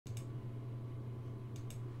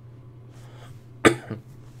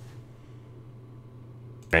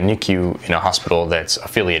a NICU in a hospital that's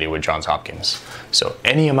affiliated with Johns Hopkins. So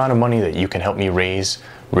any amount of money that you can help me raise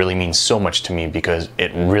really means so much to me, because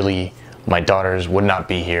it really, my daughters would not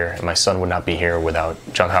be here and my son would not be here without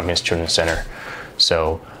Johns Hopkins Children's Center.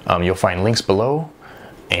 So you'll find links below,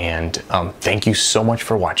 and thank you so much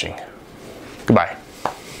for watching. Goodbye.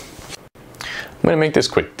 I'm gonna make this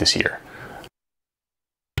quick this year.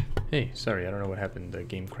 Hey, sorry, I don't know what happened. The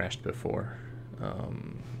game crashed before.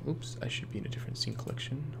 Oops, I should be in a different scene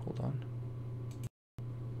collection. Hold on.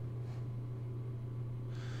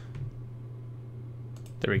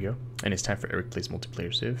 There we go. And it's time for Eric Plays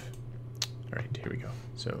Multiplayer Civ. Alright, here we go.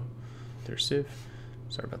 So, there's Civ.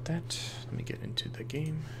 Sorry about that. Let me get into the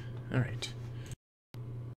game. Alright.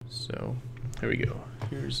 So, here we go.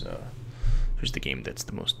 Here's the game that's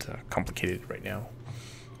the most complicated right now.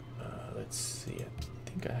 Let's see. I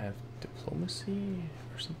think I have diplomacy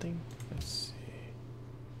or something. Let's see.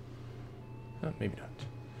 Maybe not.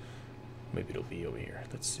 Maybe it'll be over here.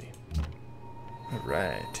 Let's see.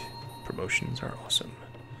 Alright. Promotions are awesome.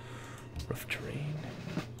 Rough terrain.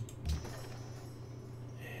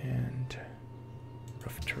 And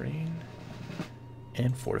rough terrain.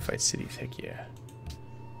 And fortified cities. Heck yeah.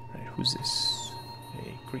 Alright, who's this?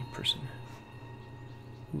 A great person.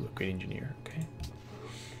 Ooh, a great engineer. Okay.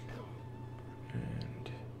 And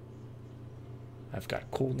I've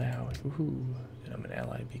got coal now. Woohoo. And I'm an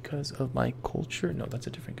ally because of my culture. No, that's a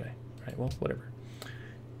different guy. Alright, well, whatever.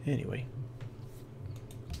 Anyway.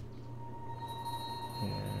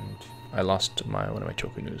 And I lost one of my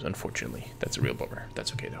tokenus, unfortunately. That's a real bummer.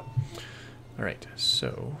 That's okay, though. Alright,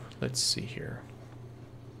 so let's see here.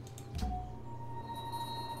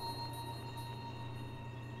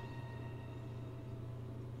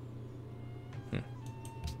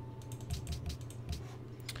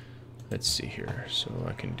 Let's see here. So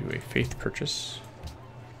I can do a faith purchase.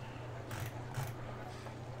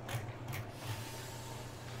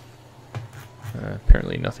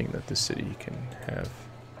 Apparently nothing that this city can have.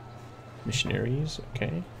 Missionaries,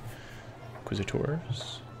 okay.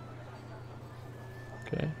 Inquisitors.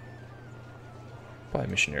 Okay. Buy a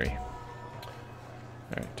missionary.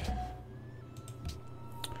 Alright.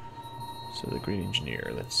 So the great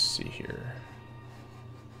engineer, let's see here.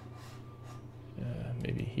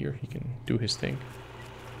 Maybe here he can do his thing.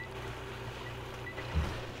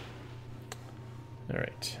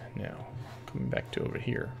 Alright, now coming back to over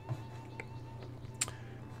here.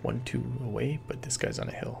 1-2 away, but this guy's on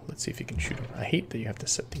a hill. Let's see if he can shoot him. I hate that you have to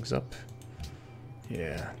set things up.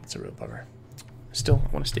 Yeah, it's a real bummer. Still,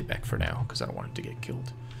 I want to stay back for now because I don't want him to get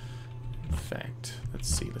killed. In fact, let's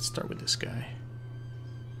see. Let's start with this guy.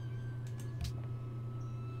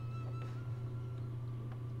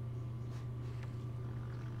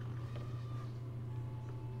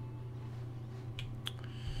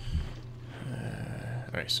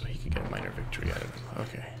 Alright, so he could get a minor victory out of him.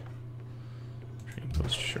 Okay. Trading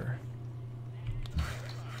post, sure.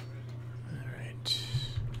 Alright.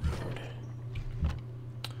 Road.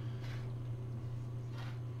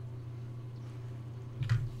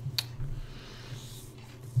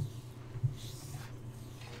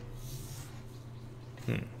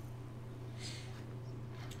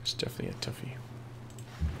 It's definitely a toughie.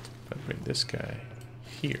 If I bring this guy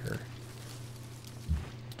here,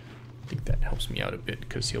 I think that helps me out a bit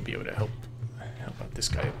because he'll be able to help out this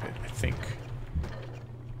guy a bit, I think.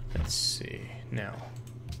 Let's see. Now.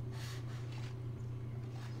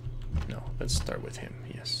 No, let's start with him.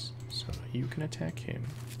 Yes. So you can attack him.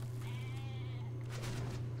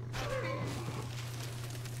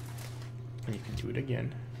 And you can do it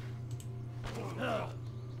again.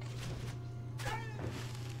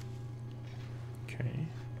 Okay.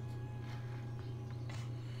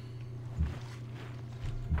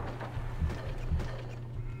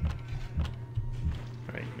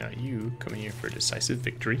 Alright, now you come here for a decisive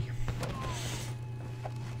victory.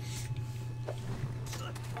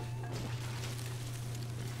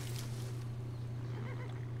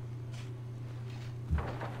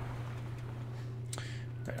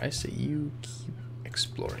 Alright, I say you keep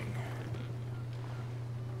exploring.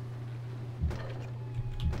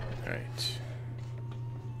 Alright.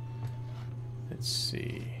 Let's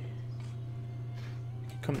see.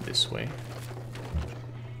 Come this way.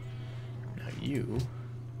 Now you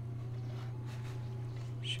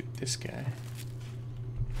shoot this guy.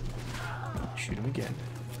 Shoot him again.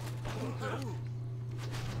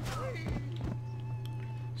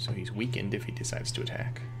 So he's weakened if he decides to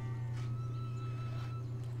attack.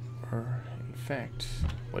 Or, in fact,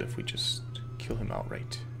 what if we just kill him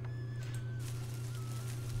outright?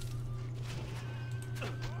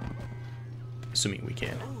 Assuming we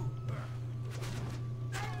can.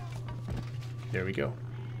 There we go.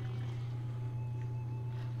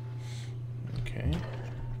 Okay.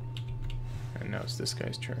 And now it's this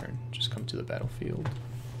guy's turn. Just come to the battlefield.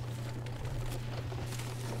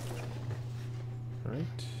 Right.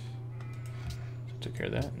 So took care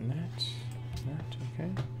of that and that. And that. Okay.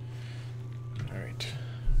 Alright.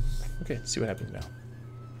 Okay, let's see what happens now.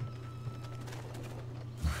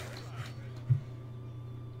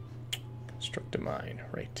 Construct a mine.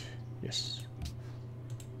 Right. Yes.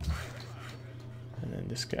 And then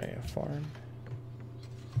this guy a farm.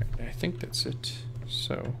 I think that's it.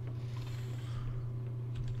 So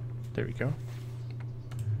there we go.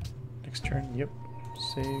 Next turn. Yep.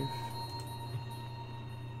 Save.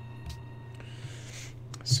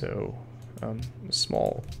 So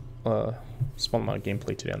small amount of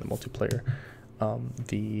gameplay today on the multiplayer.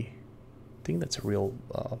 The thing that's a real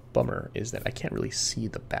bummer is that I can't really see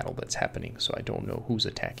the battle that's happening, so I don't know who's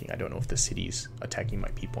attacking. I don't know if the city's attacking my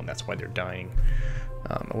people and that's why they're dying.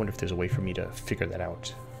 I wonder if there's a way for me to figure that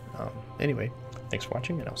out. Anyway, thanks for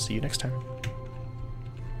watching and I'll see you next time.